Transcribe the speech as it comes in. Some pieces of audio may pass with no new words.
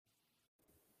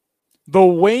The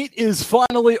wait is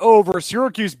finally over.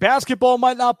 Syracuse basketball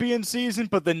might not be in season,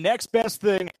 but the next best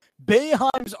thing,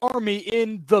 Boeheim's Army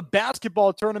in the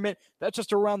basketball tournament, that's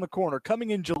just around the corner.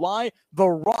 Coming in July, the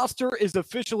roster is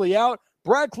officially out.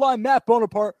 Brad Klein, Matt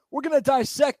Bonaparte, we're going to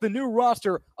dissect the new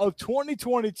roster of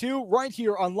 2022 right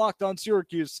here on Locked On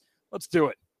Syracuse. Let's do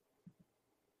it.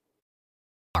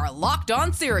 Are Locked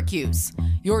On Syracuse,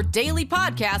 your daily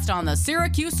podcast on the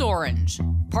Syracuse Orange,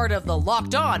 part of the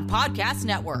Locked On Podcast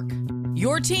Network.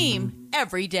 Your team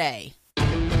every day.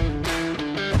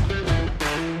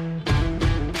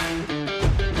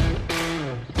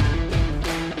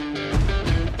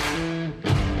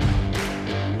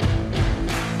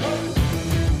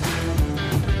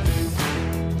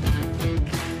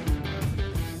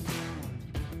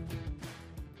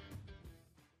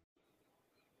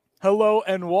 Hello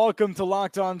and welcome to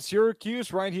Locked On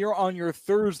Syracuse right here on your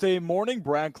Thursday morning.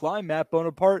 Brad Klein, Matt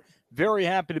Bonaparte, very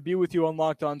happy to be with you on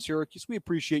Locked On Syracuse. We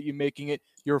appreciate you making it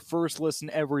your first listen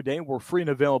every day. We're free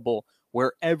and available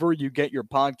wherever you get your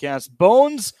podcast.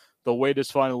 Bones, the wait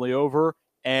is finally over,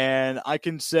 and I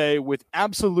can say with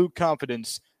absolute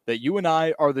confidence that you and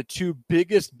I are the two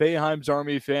biggest Boeheim's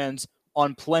Army fans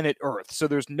on planet Earth. So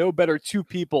there's no better two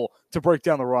people to break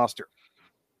down the roster.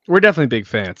 We're definitely big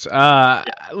fans.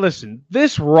 Listen,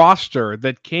 this roster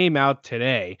that came out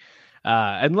today,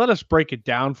 and let us break it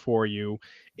down for you.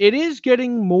 It is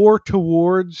getting more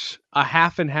towards a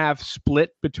half and half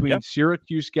split between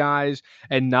Syracuse guys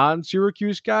and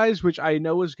non-Syracuse guys, which I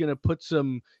know is going to put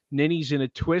some ninnies in a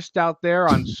twist out there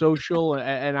on social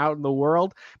and out in the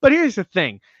world. But here's the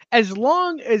thing. As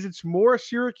long as it's more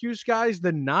Syracuse guys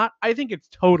than not, I think it's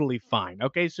totally fine.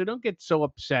 Okay, so don't get so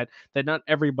upset that not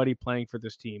everybody playing for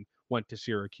this team went to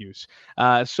Syracuse.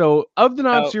 So of the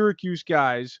non-Syracuse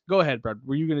guys, go ahead, Brad.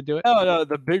 Were you going to do it? No,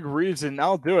 the big reason,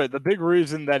 I'll do it. The big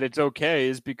reason that it's okay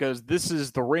is because this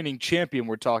is the reigning champion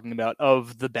we're talking about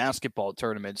of the basketball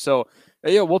tournament. So,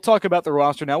 yeah, we'll talk about the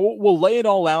roster now. We'll lay it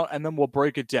all out, and then we'll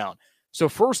break it down. So,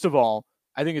 first of all,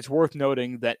 I think it's worth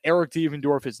noting that Eric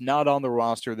Devendorf is not on the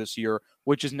roster this year,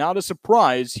 which is not a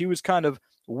surprise. He was kind of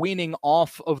weaning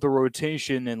off of the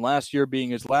rotation, and last year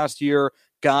being his last year,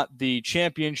 got the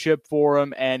championship for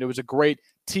him, and it was a great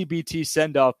TBT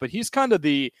send-off. But he's kind of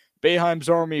the Boeheim's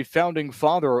Army founding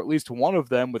father, or at least one of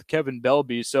them, with Kevin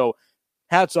Belby. So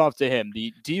hats off to him.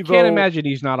 The Devo, can't imagine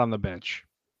he's not on the bench.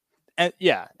 And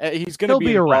he's going to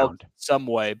be around some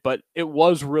way, but it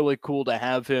was really cool to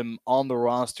have him on the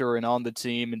roster and on the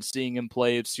team and seeing him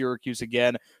play at Syracuse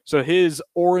again. So his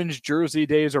orange jersey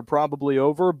days are probably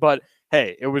over, but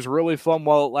hey, it was really fun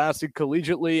while it lasted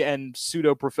collegiately and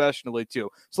pseudo-professionally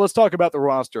too. So let's talk about the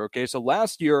roster, okay? So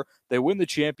last year, they win the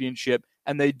championship,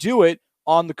 and they do it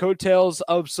on the coattails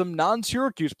of some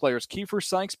non-Syracuse players, Kiefer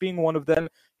Sykes being one of them.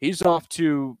 He's off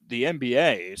to the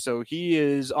NBA, so he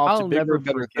is off to bigger and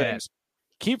better things.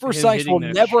 Kiefer Sykes will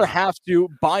never have to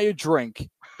buy a drink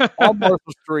on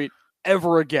Marshall Street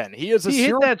ever again. He is a He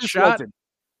hit that shot, legend.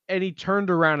 And he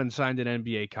turned around and signed an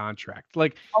NBA contract.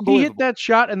 Like, he hit that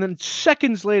shot, and then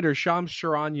seconds later, Shams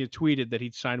Charania tweeted that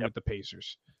he'd signed with the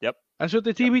Pacers. Yep. That's what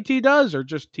the TBT does, or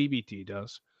just TBT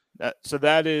does. So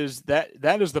that is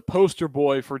the poster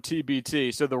boy for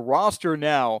TBT. So the roster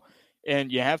now,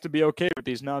 and you have to be okay with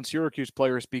these non-Syracuse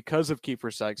players because of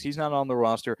Kiefer Sykes. He's not on the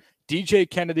roster. DJ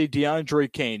Kennedy,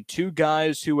 DeAndre Kane, two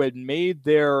guys who had made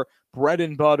their bread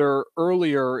and butter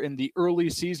earlier in the early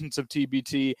seasons of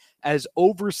TBT as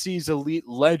overseas elite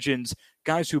legends,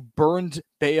 guys who burned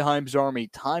Boeheim's Army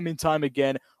time and time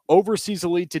again. Overseas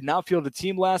elite did not field the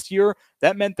team last year.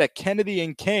 That meant that Kennedy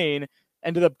and Kane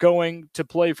ended up going to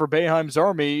play for Boeheim's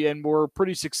Army and were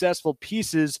pretty successful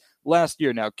pieces last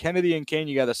year. Now, Kennedy and Kane,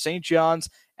 you got a St. John's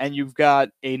and you've got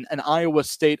an Iowa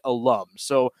State alum.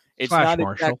 So it's not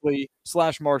exactly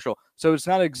Marshall. So it's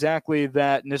not exactly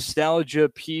that nostalgia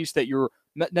piece that you're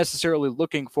necessarily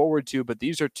looking forward to, but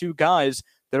these are two guys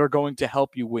that are going to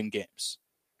help you win games.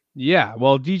 Yeah,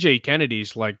 well, DJ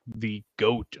Kennedy's like the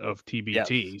GOAT of TBT. Yes.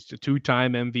 He's a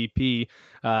two-time MVP,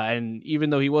 and even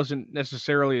though he wasn't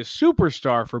necessarily a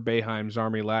superstar for Boeheim's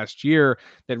Army last year,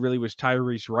 that really was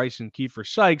Tyrese Rice and Kiefer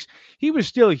Sykes, he was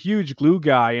still a huge glue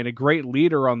guy and a great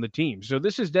leader on the team. So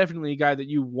this is definitely a guy that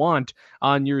you want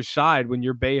on your side when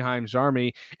you're Boeheim's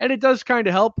Army, and it does kind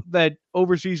of help that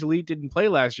Overseas Elite didn't play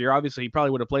last year. Obviously, he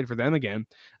probably would have played for them again.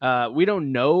 We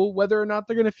don't know whether or not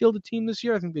they're going to field a team this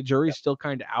year. I think the jury's still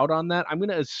kind of out on that. I'm going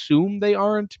to assume they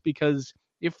aren't, because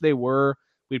if they were,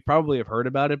 we'd probably have heard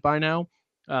about it by now.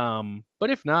 But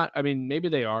if not, I mean, maybe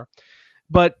they are.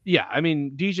 But yeah, I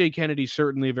mean, DJ Kennedy's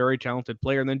certainly a very talented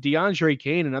player. And then DeAndre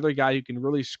Kane, another guy who can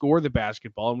really score the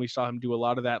basketball. And we saw him do a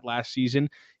lot of that last season.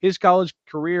 His college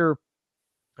career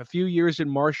A few years in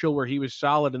Marshall where he was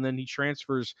solid, and then he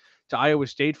transfers to Iowa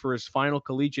State for his final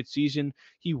collegiate season.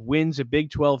 He wins a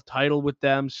Big 12 title with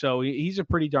them, so he's a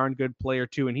pretty darn good player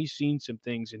too, and he's seen some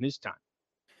things in his time.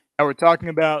 Now we're talking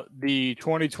about the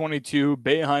 2022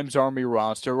 Boeheim's Army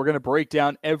roster. We're going to break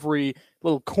down every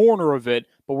little corner of it,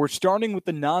 but we're starting with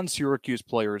the non-Syracuse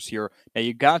players here. Now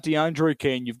you've got DeAndre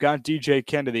Kane, you've got DJ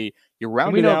Kennedy. You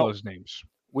rounded out those names.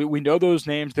 We know those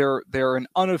names. They're an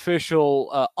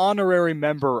unofficial honorary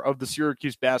member of the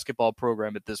Syracuse basketball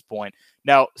program at this point.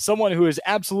 Now, someone who is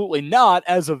absolutely not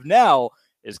as of now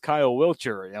is Kyle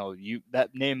Wiltjer.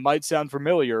 That name might sound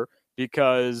familiar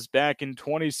because back in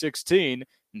 2016,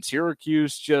 and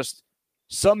Syracuse just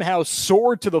somehow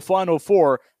soared to the Final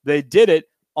Four. They did it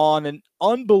on an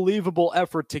unbelievable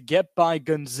effort to get by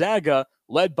Gonzaga,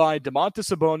 led by Domantas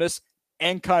Sabonis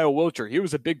and Kyle Wiltjer. He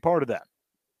was a big part of that.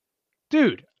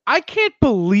 Dude, I can't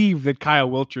believe that Kyle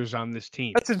Wiltjer's on this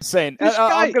team. That's insane.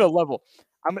 I'm going to level.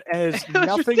 And it's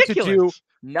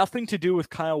nothing to do with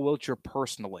Kyle Wiltjer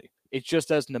personally. It's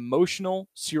just as an emotional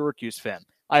Syracuse fan.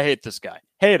 I hate this guy.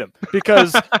 Hate him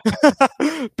because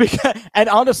and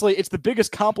honestly, it's the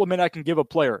biggest compliment I can give a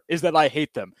player is that I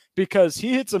hate them because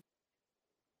he hits a.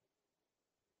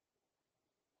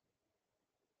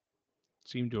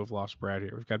 Seem to have lost Brad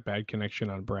here. We've got bad connection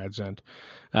on Brad's end.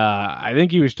 I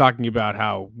think he was talking about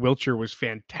how Wiltjer was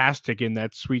fantastic in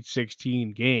that Sweet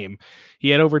 16 game. He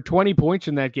had over 20 points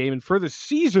in that game, and for the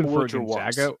season for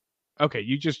Gonzaga. Okay,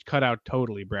 you just cut out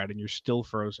totally, Brad, and you're still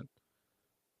frozen.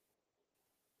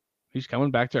 He's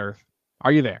coming back to earth.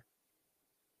 Are you there?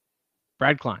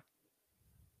 Brad Klein.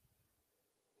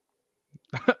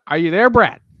 Are you there,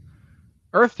 Brad?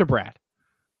 Earth to Brad.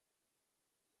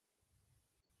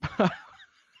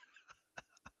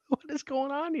 What is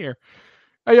going on here?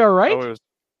 Are you all right? Oh,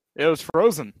 it was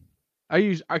frozen. Can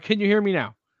you hear me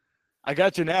now? I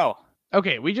got you now.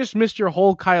 Okay, we just missed your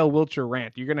whole Kyle Wiltjer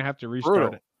rant. You're going to have to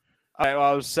restart it.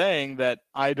 I was saying that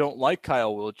I don't like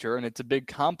Kyle Wiltjer, and it's a big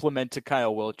compliment to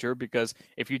Kyle Wiltjer because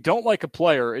if you don't like a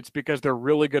player, it's because they're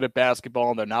really good at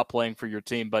basketball and they're not playing for your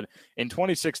team. But in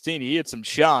 2016, he hit some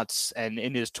shots, and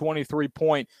in his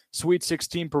 23-point Sweet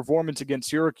 16 performance against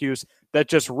Syracuse, that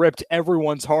just ripped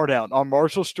everyone's heart out on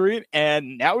Marshall Street,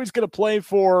 and now he's going to play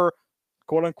for,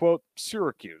 quote-unquote,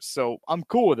 Syracuse. So I'm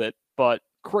cool with it, but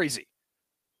crazy.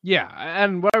 Yeah,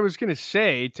 and what I was going to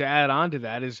say to add on to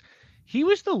that is he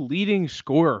was the leading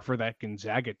scorer for that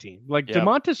Gonzaga team.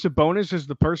 Domantas Sabonis is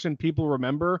the person people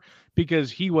remember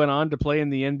because he went on to play in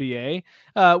the NBA.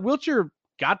 Wiltjer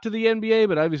got to the NBA,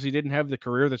 but obviously didn't have the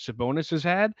career that Sabonis has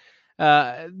had.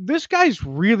 This guy's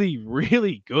really,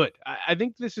 really good. I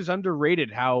think this is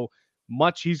underrated how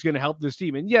much he's going to help this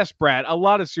team. And yes, Brad, a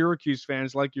lot of Syracuse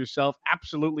fans like yourself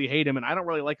absolutely hate him, and I don't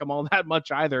really like him all that much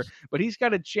either, but he's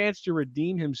got a chance to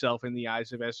redeem himself in the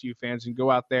eyes of SU fans and go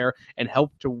out there and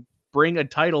help to bring a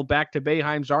title back to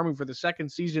Boeheim's Army for the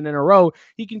second season in a row.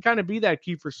 He can kind of be that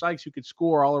Kiefer Sykes who could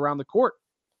score all around the court.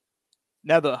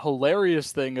 Now, the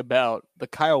hilarious thing about the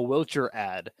Kyle Wiltjer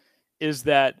ad is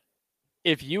that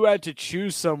if you had to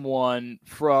choose someone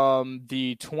from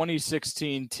the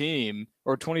 2016 team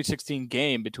or 2016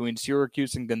 game between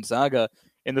Syracuse and Gonzaga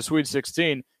in the Sweet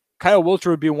 16, Kyle Wiltjer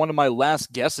would be one of my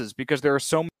last guesses because there are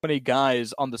so many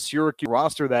guys on the Syracuse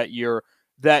roster that year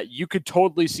that you could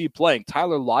totally see playing.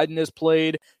 Tyler Lydon has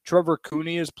played. Trevor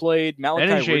Cooney has played.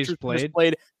 Malachi Richardson has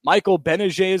played. Michael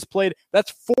Benajay has played.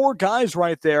 That's 4 guys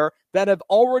right there that have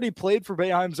already played for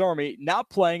Boeheim's Army, not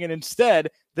playing, and instead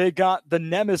they got the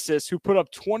nemesis who put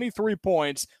up 23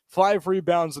 points, 5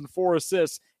 rebounds, and 4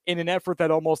 assists in an effort that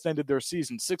almost ended their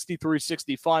season.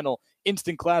 63-60 final.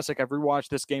 Instant classic. I've rewatched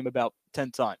this game about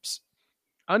 10 times.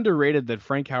 Underrated that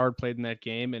Frank Howard played in that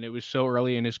game, and it was so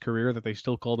early in his career that they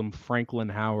still called him Franklin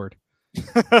Howard.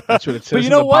 That's what it says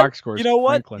in the box scores. You know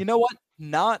what?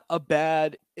 Not a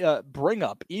bad bring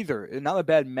up either. Not a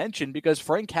bad mention because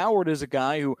Frank Howard is a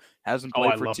guy who hasn't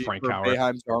played for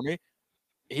Boeheim's Army.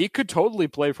 He could totally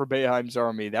play for Boeheim's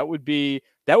Army. That would be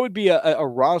a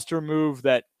roster move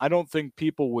that I don't think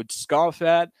people would scoff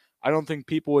at. I don't think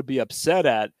people would be upset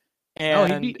at.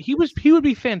 And he would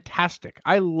be fantastic.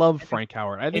 I love Frank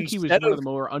Howard. I think he was one of the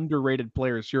more underrated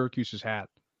players Syracuse has had.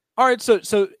 All right,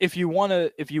 so if you want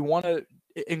to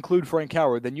include Frank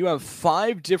Howard, then you have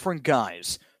 5 different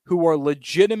guys who are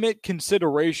legitimate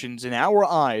considerations in our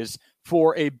eyes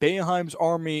for a Boeheim's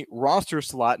Army roster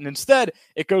slot, and instead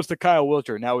it goes to Kyle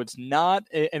Wiltjer. Now it's not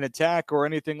an attack or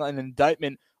anything, an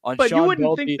indictment on but Sean you wouldn't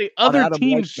Belty, think the other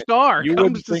team's star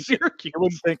comes to Syracuse. You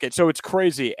wouldn't think it. So it's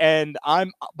crazy, and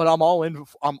I'm all in.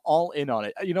 I'm all in on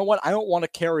it. You know what? I don't want to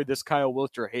carry this Kyle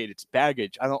Wiltjer hate. It's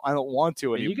baggage. I don't want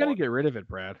to anymore. You got to get rid of it,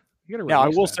 Brad. Now,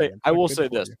 I will say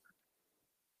this.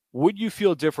 Would you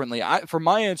feel differently? For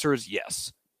my answer is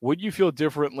yes. Would you feel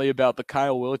differently about the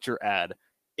Kyle Wiltjer ad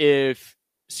if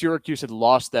Syracuse had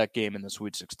lost that game in the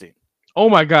Sweet 16? Oh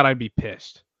my God, I'd be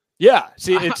pissed. Yeah,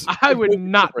 see, I would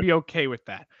not be okay with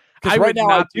that. Because right now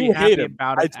I do hate him.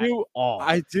 About it at all.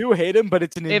 I do hate him, but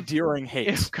it's an endearing hate.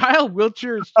 If Kyle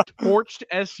Wiltjer torched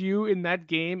SU in that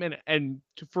game and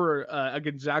for a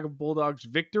Gonzaga Bulldogs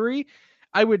victory,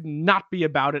 I would not be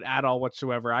about it at all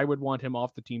whatsoever. I would want him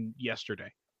off the team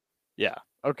yesterday. Yeah.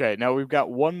 Okay. Now we've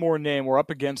got one more name. We're up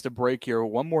against a break here.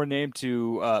 One more name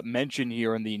to mention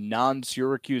here in the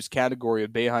non-Syracuse category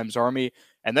of Boeheim's Army,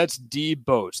 and that's D.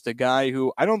 Bost, the guy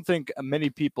who I don't think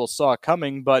many people saw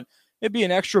coming, but it'd be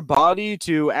an extra body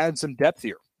to add some depth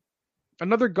here.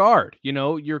 Another guard,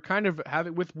 you're kind of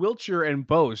having with Wiltjer and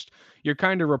Bost, you're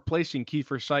kind of replacing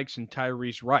Kiefer Sykes and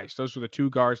Tyrese Rice. Those were the two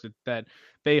guards that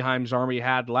Boeheim's Army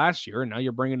had last year. And now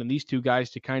you're bringing in these two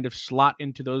guys to kind of slot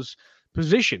into those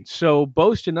positions. So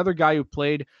Bost, another guy who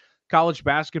played college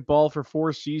basketball for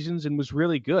 4 seasons and was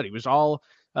really good. He was all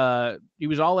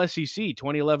SEC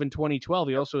 2011, 2012.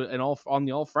 He also on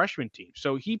the all freshman team.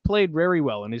 So he played very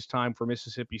well in his time for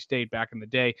Mississippi State back in the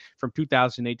day from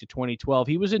 2008 to 2012.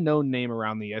 He was a known name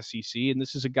around the SEC, and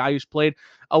this is a guy who's played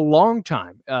a long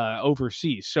time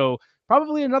overseas. So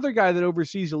probably another guy that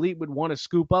overseas elite would want to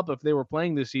scoop up if they were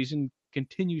playing this season.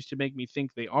 Continues to make me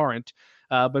think they aren't.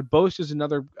 But Bost is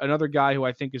another guy who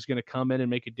I think is going to come in and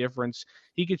make a difference.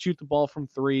 He can shoot the ball from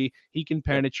 3. He can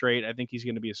penetrate. I think he's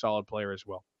going to be a solid player as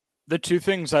well. The two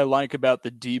things I like about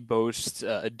the D. Bost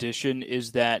addition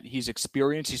is that he's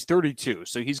experienced. He's 32,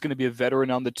 so he's going to be a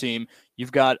veteran on the team.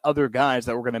 You've got other guys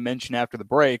that we're going to mention after the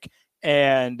break,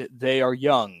 and they are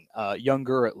young,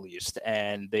 younger at least,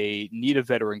 and they need a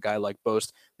veteran guy like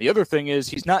Bost. The other thing is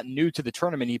he's not new to the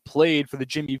tournament. He played for the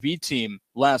Jimmy V team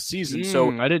last season,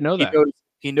 so I didn't know that.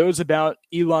 He knows about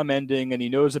Elam ending, and he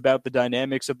knows about the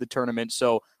dynamics of the tournament,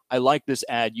 so I like this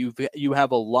ad. You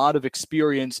have a lot of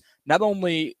experience, not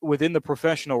only within the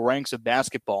professional ranks of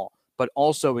basketball, but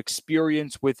also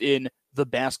experience within the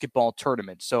basketball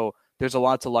tournament. So there's a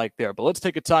lot to like there. But let's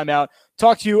take a time out,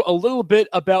 talk to you a little bit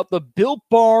about the Built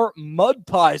Bar Mud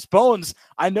Pies. Bones,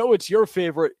 I know it's your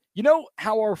favorite. You know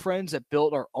how our friends at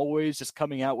Built are always just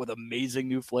coming out with amazing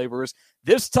new flavors?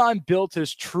 This time, Built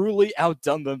has truly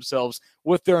outdone themselves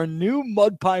with their new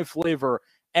mud pie flavor.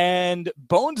 And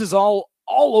Bones is all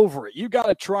over it. You got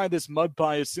to try this mud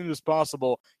pie as soon as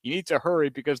possible. You need to hurry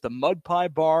because the mud pie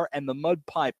bar and the mud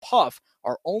pie puff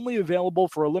are only available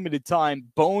for a limited time.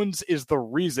 Bones is the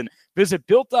reason. Visit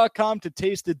Built.com to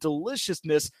taste the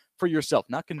deliciousness for yourself.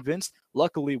 Not convinced?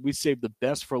 Luckily, we saved the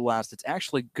best for last. It's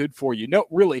actually good for you. No,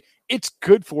 really, it's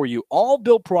good for you. All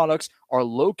Built products are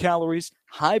low calories,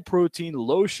 high protein,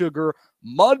 low sugar.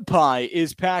 Mud pie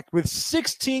is packed with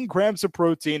 16 grams of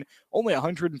protein, only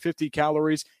 150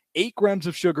 calories, 8 grams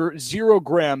of sugar, 0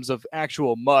 grams of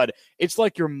actual mud. It's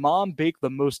like your mom baked the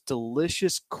most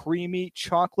delicious, creamy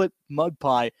chocolate mud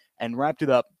pie and wrapped it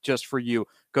up just for you.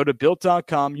 Go to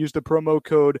Built.com, use the promo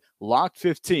code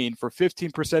LOCK15 for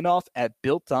 15% off at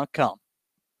Built.com.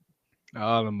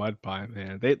 Oh, the mud pie,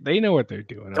 man. They know what they're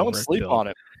doing. Don't sleep on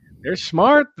it. They're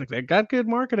smart. They got good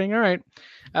marketing. All right.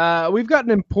 We've got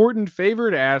an important favor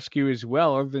to ask you as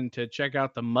well, other than to check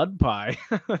out the mud pie.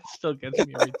 That still gets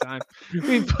me every time.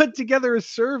 We put together a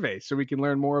survey so we can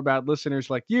learn more about listeners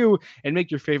like you and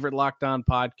make your favorite Locked On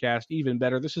podcast even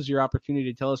better. This is your opportunity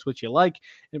to tell us what you like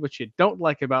and what you don't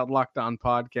like about Locked On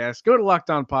Podcast. Go to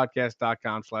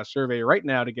lockedonpodcast.com/survey right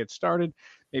now to get started.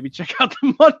 Maybe check out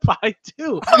the mud pie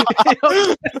too.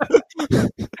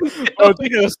 Oh, you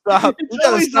gotta stop. It's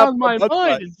always on my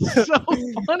mind. It's so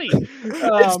funny.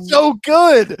 It's so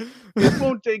good. It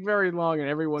won't take very long, and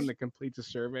everyone that completes a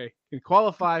survey can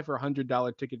qualify for a $100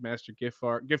 Ticketmaster gift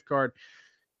card.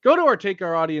 Go to our Take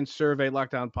Our Audience survey,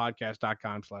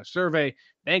 lockedonpodcast.com/survey.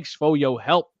 Thanks for your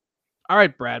help. All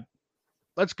right, Brad,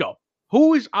 let's go.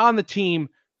 Who is on the team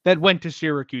that went to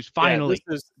Syracuse finally?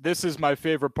 Yeah, this is my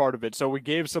favorite part of it. So we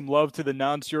gave some love to the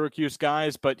non-Syracuse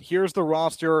guys, but here's the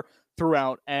roster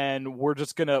throughout, and we're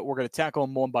gonna tackle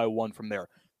them one by one from there.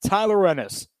 Tyler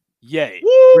Ennis, yay.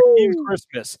 Raheem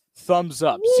Christmas, thumbs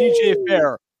up. Woo! CJ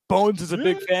Fair, Bones is a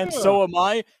big fan, so am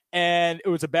I, and it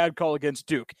was a bad call against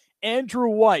Duke. Andrew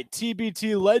White,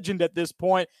 TBT legend at this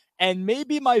point, and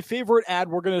maybe my favorite ad.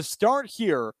 We're gonna start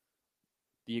here.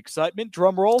 The excitement,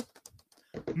 drum roll.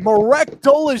 Marek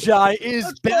Dolezaj is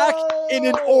back in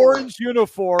an orange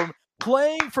uniform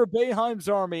playing for Boeheim's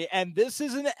Army, and this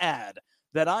is an ad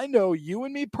that I know you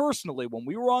and me personally, when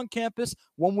we were on campus,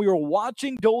 when we were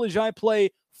watching Dolezaj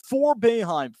play for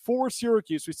Boeheim, for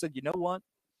Syracuse, we said, you know what?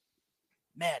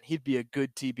 man, he'd be a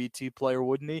good TBT player,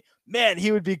 wouldn't he? Man,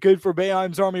 he would be good for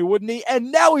Boeheim's Army, wouldn't he?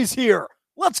 And now he's here.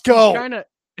 Let's go. Kind of.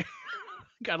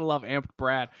 Gotta love amped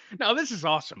Brad. Now, this is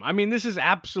awesome. I mean, this is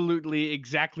absolutely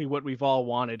exactly what we've all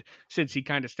wanted since he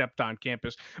kind of stepped on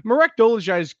campus. Marek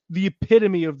Dolezaj is the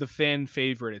epitome of the fan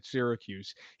favorite at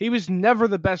Syracuse. He was never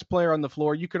the best player on the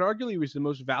floor. You could argue he was the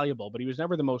most valuable, but he was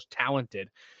never the most talented.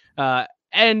 The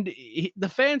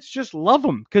fans just love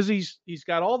him because he's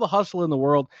got all the hustle in the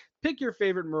world. Pick your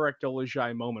favorite Marek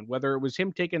Dolezaj moment, whether it was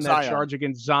him taking that charge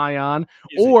against Zion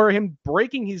or him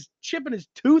chipping his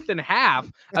tooth in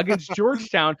half against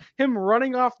Georgetown, him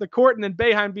running off the court and then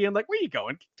Boeheim being like, where are you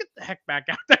going? Get the heck back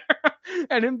out there.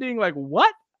 And him being like,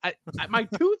 what? My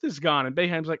tooth is gone. And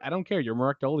Boeheim's like, I don't care. You're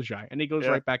Marek Dolezaj. And he goes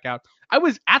right back out. I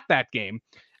was at that game.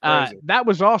 That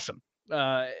was awesome.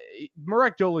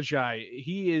 Marek Dolezaj,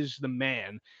 he is the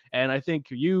man. And I think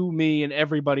you, me, and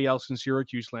everybody else in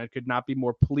Syracuse land could not be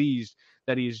more pleased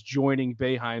that he is joining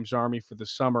Boeheim's Army for the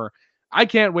summer. I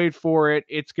can't wait for it.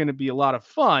 It's going to be a lot of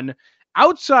fun.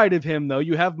 Outside of him, though,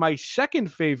 you have my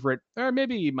second favorite, or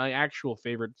maybe my actual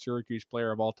favorite Syracuse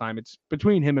player of all time. It's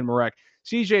between him and Marek.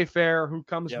 CJ Fair, who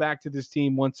comes back to this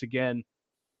team once again.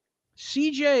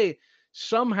 CJ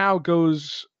somehow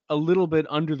goes a little bit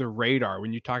under the radar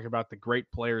when you talk about the great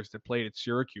players that played at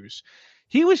Syracuse.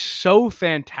 He was so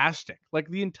fantastic. Like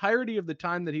the entirety of the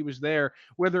time that he was there,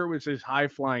 whether it was his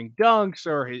high-flying dunks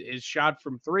or his shot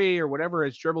from three or whatever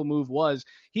his dribble move was,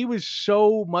 he was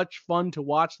so much fun to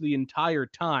watch the entire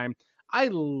time. I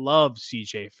love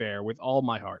CJ Fair with all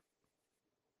my heart.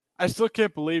 I still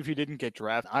can't believe he didn't get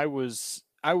drafted. I was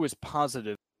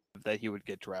positive that he would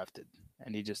get drafted,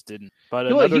 and he just didn't. But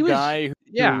another guy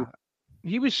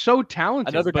he was so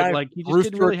talented. Another guy, like he just Brewster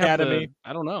didn't really Academy. have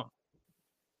I don't know.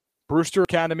 Brewster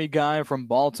Academy guy from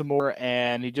Baltimore,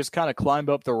 and he just kind of climbed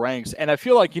up the ranks. And I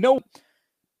feel like, in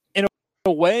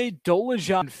a way,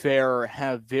 Dolezaj and Fair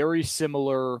have very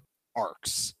similar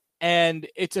arcs. And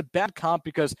it's a bad comp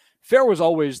because Fair was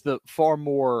always the far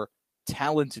more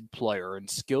talented player and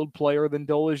skilled player than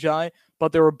Dolezaj,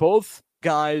 but they were both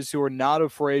guys who are not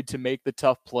afraid to make the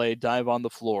tough play, dive on the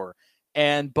floor.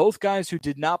 And both guys who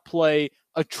did not play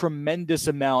a tremendous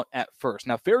amount at first.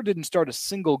 Now, Fair didn't start a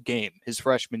single game his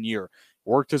freshman year,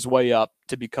 worked his way up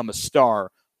to become a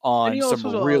star on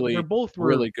some really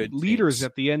good leaders teams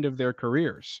at the end of their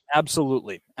careers.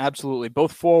 Absolutely.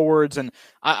 Both forwards. And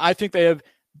I think they have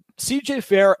CJ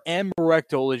Fair and Marek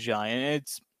Dolezaj. And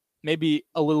it's maybe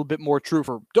a little bit more true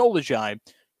for Dolezaj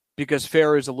because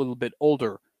Fair is a little bit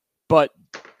older. But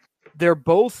they're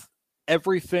both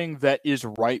everything that is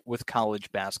right with college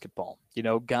basketball.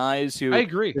 Guys who I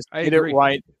agree. Did it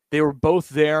right. They were both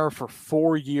there for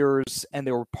 4 years, and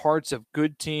they were parts of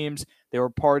good teams. They were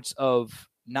parts of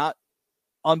not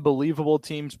unbelievable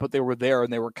teams, but they were there,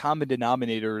 and they were common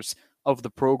denominators of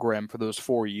the program for those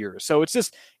 4 years. So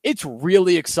it's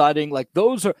really exciting. Like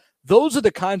those are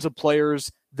the kinds of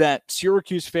players that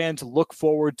Syracuse fans look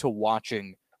forward to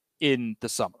watching in the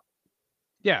summer.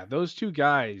 Yeah, those two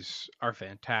guys are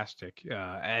fantastic.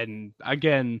 And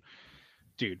again,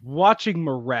 dude, watching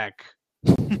Marek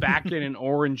back in an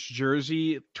orange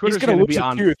jersey, Twitter's going to be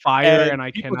on fire, and I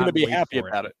cannot going to be wait happy for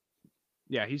about it.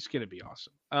 Yeah, he's going to be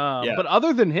awesome. But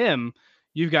other than him,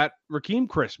 you've got Rakeem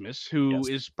Christmas, who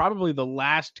is probably the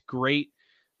last great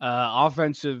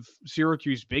offensive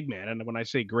Syracuse big man. And when I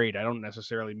say great, I don't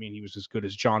necessarily mean he was as good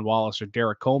as John Wallace or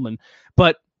Derek Coleman,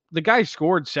 but the guy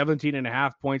scored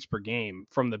 17.5 points per game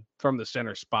from the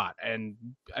center spot. And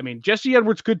I mean, Jesse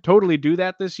Edwards could totally do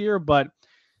that this year, but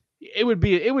it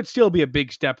would still be a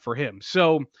big step for him.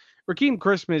 So Rakeem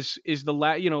Christmas is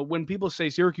when people say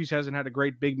Syracuse hasn't had a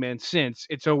great big man since,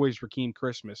 it's always Rakeem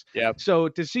Christmas. Yeah. So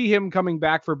to see him coming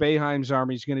back for Boeheim's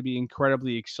Army is going to be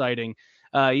incredibly exciting.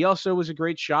 He also was a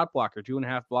great shot blocker,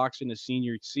 2.5 blocks in his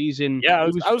senior season. Yeah,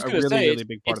 he was I was going to say, really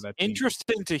big part of that team.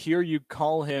 Interesting to hear you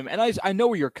call him, and I know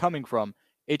where you're coming from.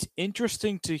 It's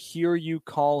interesting to hear you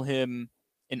call him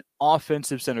an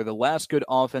offensive center, the last good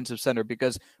offensive center,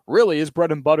 because really his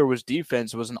bread and butter was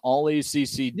defense, was an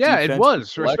all-ACC Yeah, it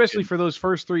was, selection. Especially for those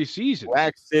first 3 seasons.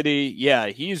 Rack City, yeah,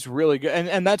 he's really good.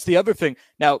 And that's the other thing.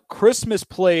 Now, Christmas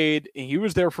played, he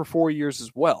was there for 4 years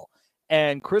as well.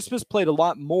 And Christmas played a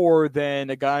lot more than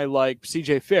a guy like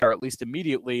CJ Fair, at least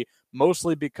immediately,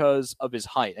 mostly because of his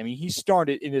height. I mean, he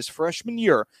started in his freshman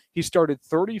year, he started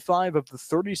 35 of the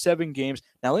 37 games.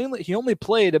 Now, he only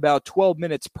played about 12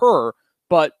 minutes per,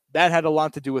 but that had a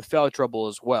lot to do with foul trouble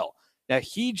as well. Now,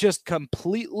 he just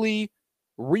completely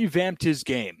revamped his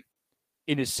game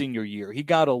in his senior year. He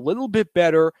got a little bit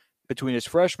better between his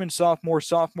freshman, sophomore,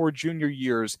 junior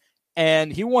years,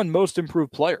 and he won Most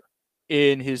Improved Player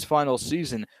in his final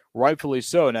season. rightfully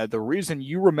so. Now, the reason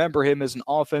you remember him as an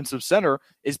offensive center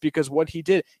is because what he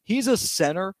did. He's a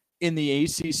center in the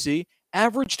ACC,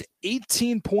 averaged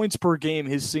 18 points per game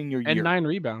his senior year. And 9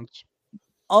 rebounds.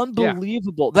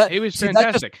 Unbelievable. Yeah. It was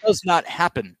fantastic. That just does not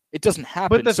happen. It doesn't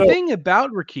happen. But the thing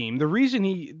about Rakeem, the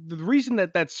reason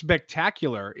that's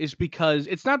spectacular is because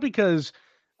it's not because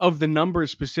of the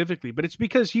numbers specifically, but it's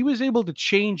because he was able to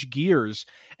change gears,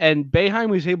 and Boeheim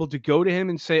was able to go to him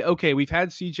and say, okay, we've had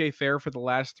CJ Fair for the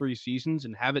last 3 seasons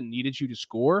and haven't needed you to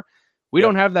score. We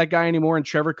don't have that guy anymore, and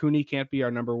Trevor Cooney can't be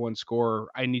our number 1 scorer.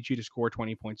 I need you to score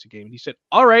 20 points a game. And he said,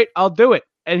 all right, I'll do it.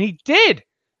 And he did.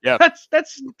 Yeah.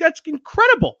 That's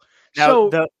incredible. Now, so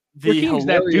the Rakeem's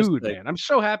that dude, thing, man. I'm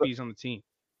so happy he's on the team.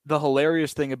 The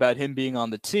hilarious thing about him being on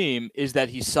the team is that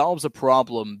he solves a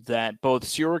problem that both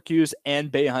Syracuse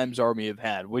and Boeheim's Army have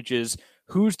had, which is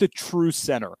who's the true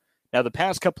center. Now, the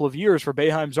past couple of years for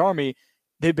Boeheim's Army,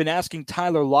 they've been asking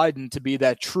Tyler Lydon to be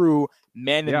that true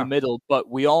man in the middle, but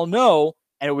we all know,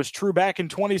 and it was true back in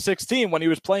 2016 when he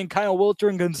was playing Kyle Wilter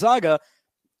and Gonzaga,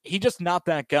 he's just not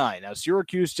that guy. Now,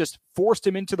 Syracuse just forced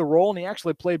him into the role, and he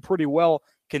actually played pretty well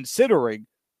considering,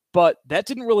 but that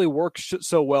didn't really work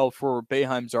so well for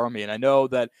Boeheim's Army. And I know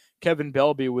that Kevin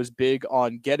Belby was big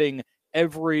on getting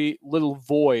every little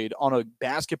void on a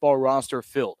basketball roster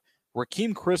filled.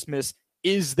 Rakeem Christmas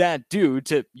is that dude,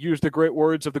 to use the great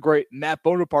words of the great Matt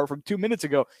Bonaparte from 2 minutes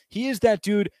ago. He is that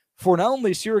dude for not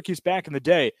only Syracuse back in the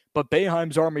day, but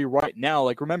Boeheim's Army right now.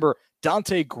 Like, remember,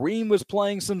 Dante Green was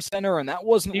playing some center, and that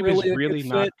wasn't really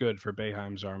not good for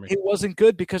Boeheim's Army. It wasn't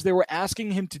good because they were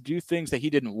asking him to do things that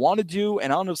he didn't want to do,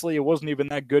 and honestly, it wasn't even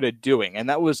that good at doing. And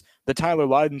that was the Tyler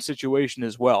Lydon situation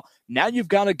as well. Now you've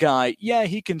got a guy,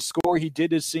 he can score. He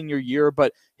did his senior year,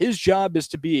 but his job is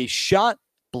to be a shot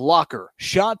blocker,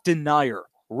 shot denier,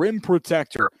 rim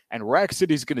protector, and Rack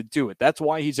City's going to do it. That's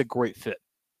why he's a great fit.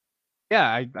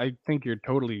 Yeah, I think you're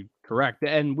totally correct.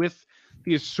 And with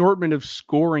the assortment of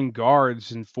scoring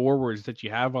guards and forwards that you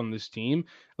have on this team,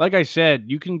 like I said,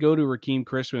 you can go to Rakeem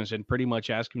Christmas and pretty much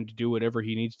ask him to do whatever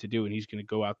he needs to do, and he's going to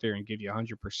go out there and give you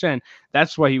 100%.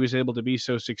 That's why he was able to be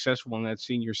so successful in that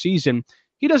senior season.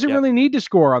 He doesn't really need to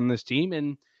score on this team,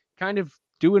 and kind of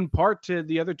due in part to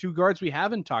the other 2 guards we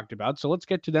haven't talked about, so let's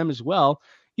get to them as well.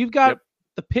 You've got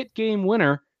the Pitt game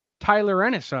winner, Tyler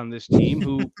Ennis, on this team,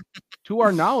 who, to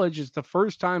our knowledge, is the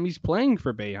first time he's playing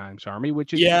for Boeheim's Army,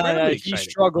 which is incredibly exciting. He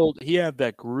struggled. He had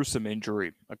that gruesome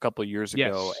injury a couple of years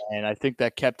ago, and I think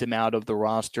that kept him out of the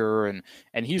roster. And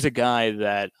he's a guy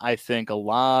that I think a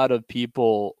lot of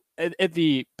people at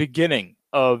the beginning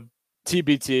of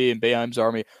TBT and Boeheim's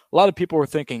Army, a lot of people were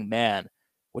thinking, man,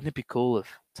 wouldn't it be cool if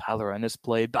Tyler Ennis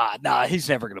played? Nah, he's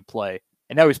never going to play.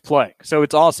 And now he's playing. So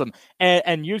it's awesome.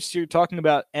 And you're talking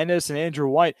about Ennis and Andrew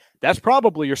White. That's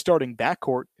probably your starting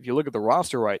backcourt if you look at the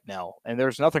roster right now. And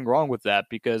there's nothing wrong with that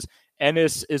because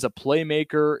Ennis is a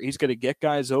playmaker. He's going to get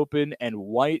guys open. And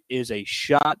White is a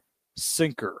shot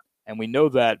sinker. And we know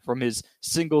that from his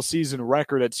single season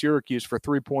record at Syracuse for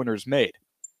 3-pointers made.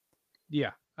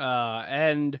 Yeah.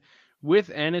 And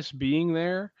with Ennis being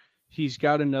there, he's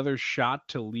got another shot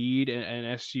to lead an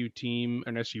SU team,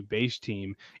 an SU-based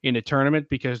team, in a tournament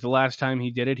because the last time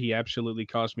he did it, he absolutely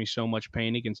caused me so much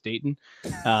pain against Dayton.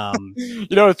 It's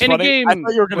funny. I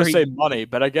thought you were going to say money,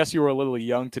 but I guess you were a little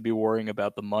young to be worrying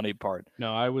about the money part.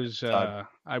 No, I was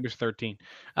 13.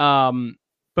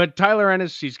 But Tyler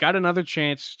Ennis, he's got another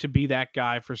chance to be that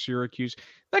guy for Syracuse.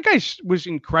 That guy was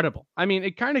incredible. I mean,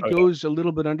 it kind of goes a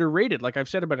little bit underrated. Like I've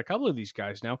said about a couple of these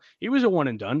guys now, he was a one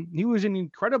and done. He was an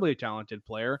incredibly talented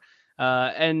player.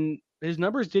 And his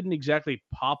numbers didn't exactly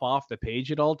pop off the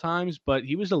page at all times, but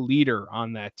he was a leader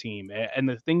on that team. And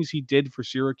the things he did for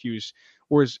Syracuse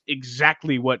was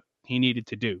exactly what he needed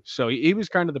to do. So he was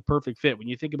kind of the perfect fit. When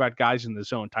you think about guys in the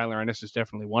zone, Tyler Ennis is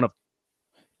definitely one of them.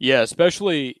 Yeah,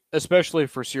 especially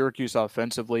for Syracuse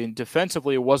offensively. And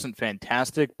defensively, it wasn't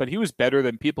fantastic, but he was better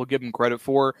than people give him credit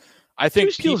for. I think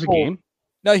he steals a game.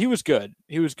 No, he was good.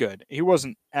 He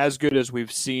wasn't as good as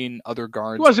we've seen other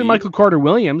guards. He wasn't Michael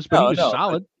Carter-Williams, but he was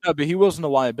solid. But he wasn't a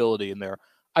liability in there.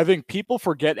 I think people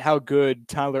forget how good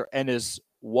Tyler Ennis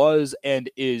was and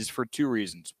is for 2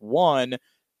 reasons. One,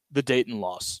 the Dayton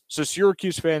loss. So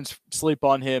Syracuse fans sleep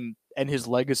on him and his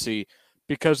legacy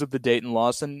because of the Dayton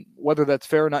loss, and whether that's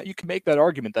fair or not, you can make that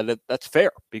argument that that's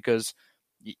fair because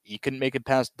you couldn't make it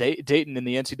past Dayton in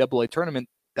the NCAA tournament.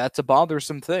 That's a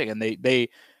bothersome thing, and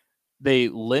they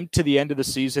limped to the end of the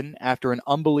season after an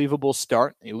unbelievable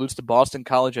start. They lose to Boston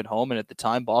College at home, and at the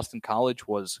time, Boston College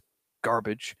was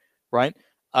garbage, right?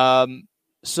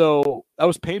 So that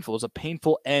was painful. It was a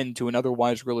painful end to an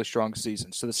otherwise really strong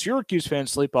season. So the Syracuse fans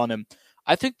sleep on him.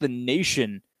 I think the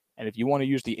nation And if you want to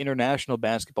use the international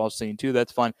basketball scene too,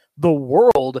 that's fine. The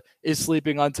world is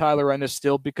sleeping on Tyler Ennis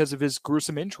still because of his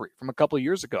gruesome injury from a couple of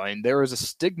years ago. And there is a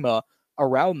stigma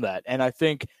around that. And I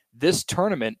think this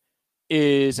tournament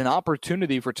is an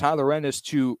opportunity for Tyler Ennis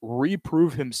to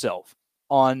reprove himself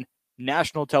on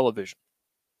national television.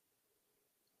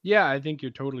 Yeah, I think you're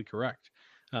totally correct.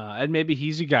 And maybe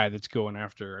he's a guy that's going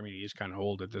after, I mean, he's kind of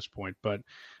old at this point, but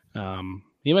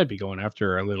he might be going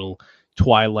after a little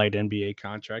twilight NBA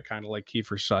contract, kind of like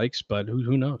Kiefer Sykes, but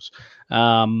who knows?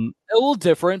 A little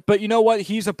different, but you know what?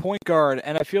 He's a point guard,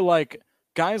 and I feel like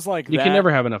guys like you can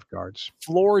never have enough guards.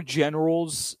 Floor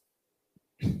generals,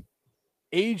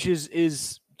 age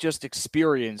is just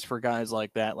experience for guys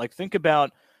like that. Like think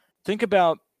about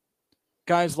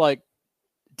guys like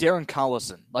Darren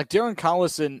Collison. Like Darren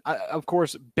Collison, of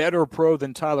course, better pro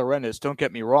than Tyler Ennis, don't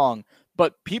get me wrong,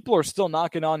 but people are still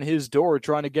knocking on his door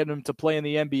trying to get him to play in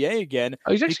the NBA again.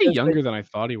 Oh, he's actually younger than I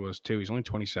thought he was, too. He's only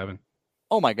 27.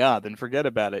 Oh, my God, then forget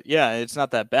about it. Yeah, it's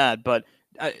not that bad, but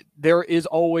there is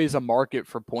always a market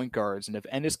for point guards, and if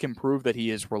Ennis can prove that he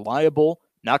is reliable,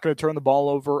 not going to turn the ball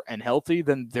over, and healthy,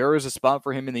 then there is a spot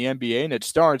for him in the NBA, and it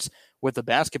starts with the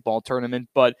basketball tournament.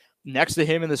 But next to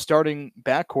him in the starting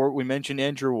backcourt, we mentioned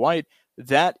Andrew White.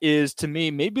 That is, to me,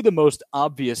 maybe the most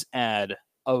obvious add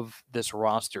of this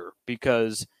roster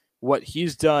because what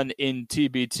he's done in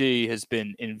TBT has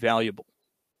been invaluable.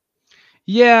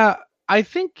 Yeah, I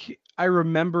think I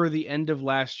remember the end of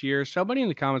last year. Somebody in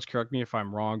the comments correct me if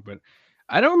I'm wrong, but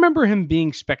I don't remember him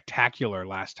being spectacular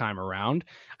last time around.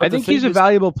 But I think he's a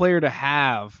valuable player to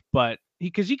have, but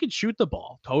because he could shoot the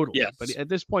ball totally. Yes. But at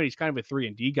this point, he's kind of a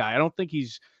 3-and-D guy. I don't think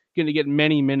he's going to get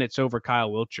many minutes over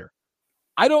Kyle Wiltshire.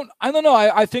 I don't know.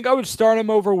 I think I would start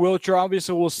him over Wiltshire.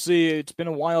 Obviously, we'll see. It's been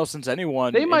a while since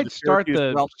anyone. They might start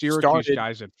the Syracuse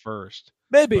guys at first.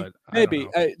 Maybe.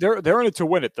 They're in it to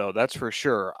win it, though. That's for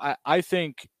sure. I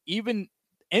think even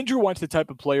Andrew White's the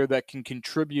type of player that can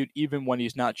contribute even when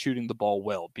he's not shooting the ball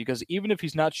well. Because even if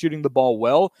he's not shooting the ball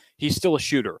well, he's still a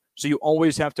shooter. So you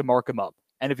always have to mark him up.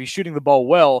 And if he's shooting the ball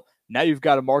well, now you've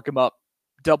got to mark him up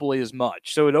doubly as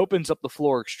much. So it opens up the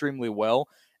floor extremely well.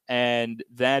 And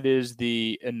that is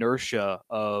the inertia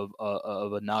of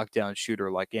a knockdown shooter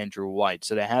like Andrew White.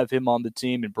 So to have him on the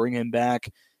team and bring him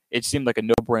back, it seemed like a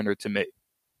no-brainer to me.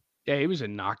 Yeah, he was a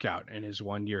knockout in his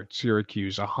 1 year at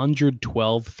Syracuse.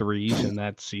 112 threes in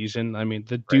that season. I mean,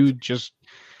 the dude just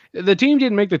 – the team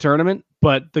didn't make the tournament,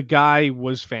 but the guy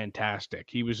was fantastic.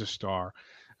 He was a star.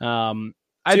 You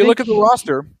look at the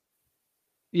roster.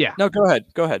 Yeah. No, go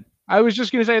ahead. I was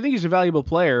just going to say I think he's a valuable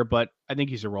player, but I think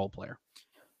he's a role player.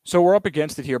 So we're up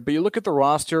against it here, but you look at the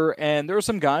roster, and there are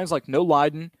some guys like no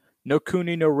Lydon, no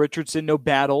Cooney, no Richardson, no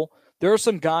Battle. There are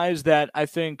some guys that I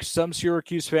think some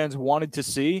Syracuse fans wanted to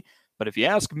see, but if you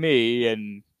ask me,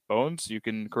 and Bones, you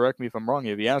can correct me if I'm wrong,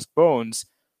 if you ask Bones,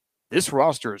 this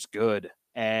roster is good,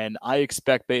 and I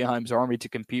expect Boeheim's Army to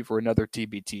compete for another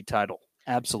TBT title.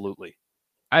 Absolutely.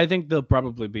 I think they'll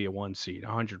probably be a 1 seed,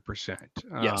 100%.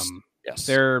 Yes.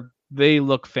 They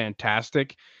look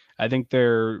fantastic. I think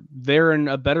they're in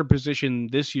a better position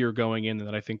this year going in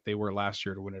than I think they were last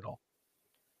year to win it all.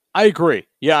 I agree.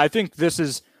 Yeah, I think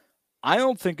I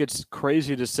don't think it's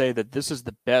crazy to say that this is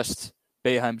the best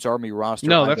Boeheim's Army roster.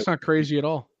 No, that's not crazy at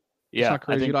all. Yeah, it's not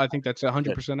crazy at all. I think that's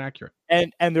 100% accurate.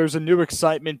 And there's a new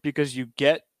excitement because you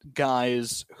get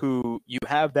guys who you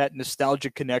have that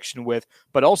nostalgic connection with,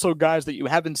 but also guys that you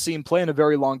haven't seen play in a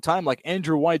very long time. Like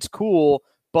Andrew White's cool,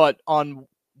 but on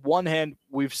one hand,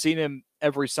 we've seen him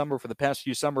every summer for the past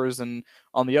few summers, and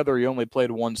on the other, he only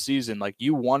played one season. Like,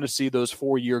 you want to see those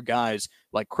 4-year guys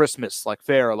like Christmas, like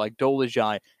Fair, like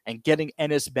Dolezaj, and getting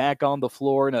Ennis back on the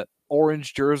floor in an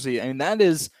orange jersey. I mean, that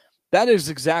is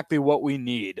exactly what we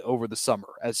need over the summer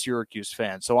as Syracuse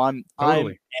fans. So I'm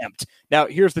amped. Now,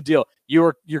 here's the deal.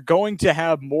 You're going to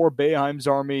have more Boeheim's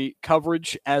Army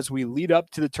coverage as we lead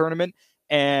up to the tournament,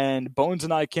 and Bones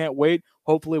and I can't wait.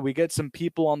 Hopefully we get some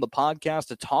people on the podcast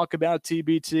to talk about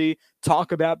TBT,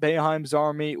 talk about Boeheim's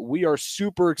Army. We are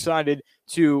super excited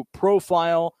to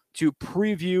profile, to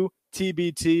preview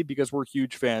TBT because we're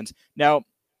huge fans. Now,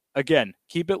 again,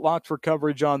 keep it locked for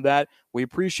coverage on that. We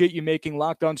appreciate you making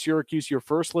Locked On Syracuse your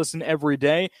first listen every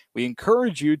day. We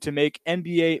encourage you to make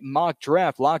NBA Mock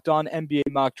Draft, Locked On NBA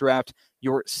Mock Draft,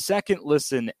 your second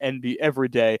listen every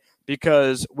day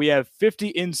because we have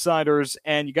 50 insiders,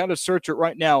 and you got to search it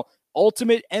right now.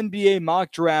 Ultimate NBA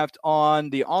Mock Draft on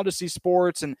the Odyssey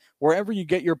Sports and wherever you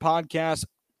get your podcasts,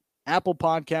 Apple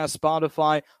Podcasts,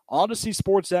 Spotify, Odyssey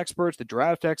Sports Experts, the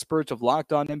draft experts of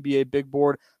Locked On NBA Big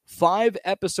Board.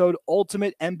 5-episode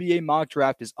Ultimate NBA Mock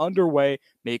Draft is underway.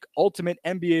 Make Ultimate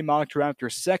NBA Mock Draft your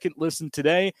second listen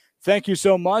today. Thank you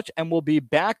so much, and we'll be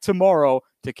back tomorrow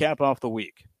to cap off the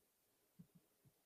week.